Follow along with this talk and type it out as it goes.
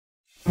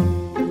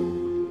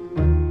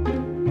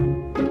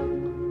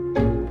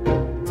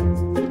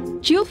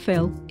Dual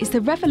fill is the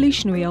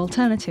revolutionary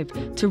alternative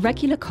to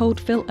regular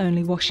cold fill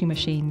only washing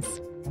machines.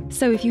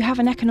 So if you have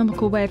an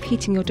economical way of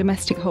heating your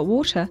domestic hot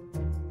water,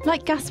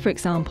 like gas for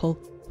example,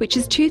 which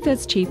is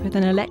 2/3 cheaper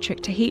than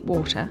electric to heat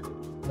water,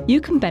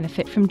 you can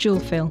benefit from dual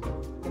fill.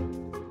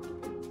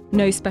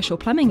 No special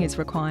plumbing is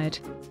required,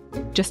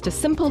 just a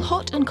simple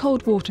hot and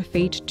cold water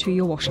feed to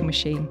your washing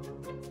machine.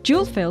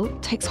 Dual fill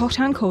takes hot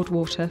and cold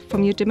water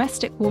from your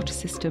domestic water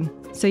system,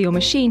 so your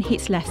machine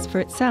heats less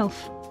for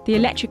itself. The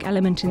electric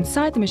element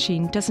inside the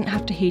machine doesn't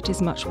have to heat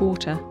as much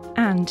water,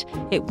 and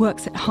it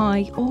works at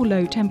high or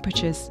low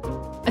temperatures.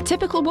 A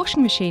typical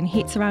washing machine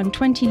heats around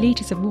 20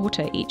 litres of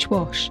water each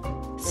wash.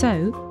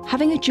 So,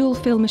 having a dual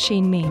fill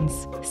machine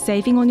means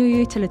saving on your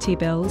utility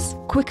bills,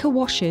 quicker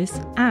washes,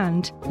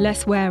 and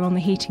less wear on the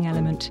heating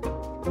element.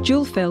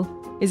 Dual fill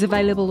is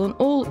available on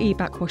all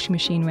Ebac washing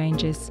machine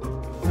ranges.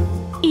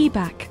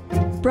 Ebac,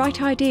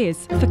 bright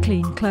ideas for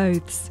clean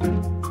clothes.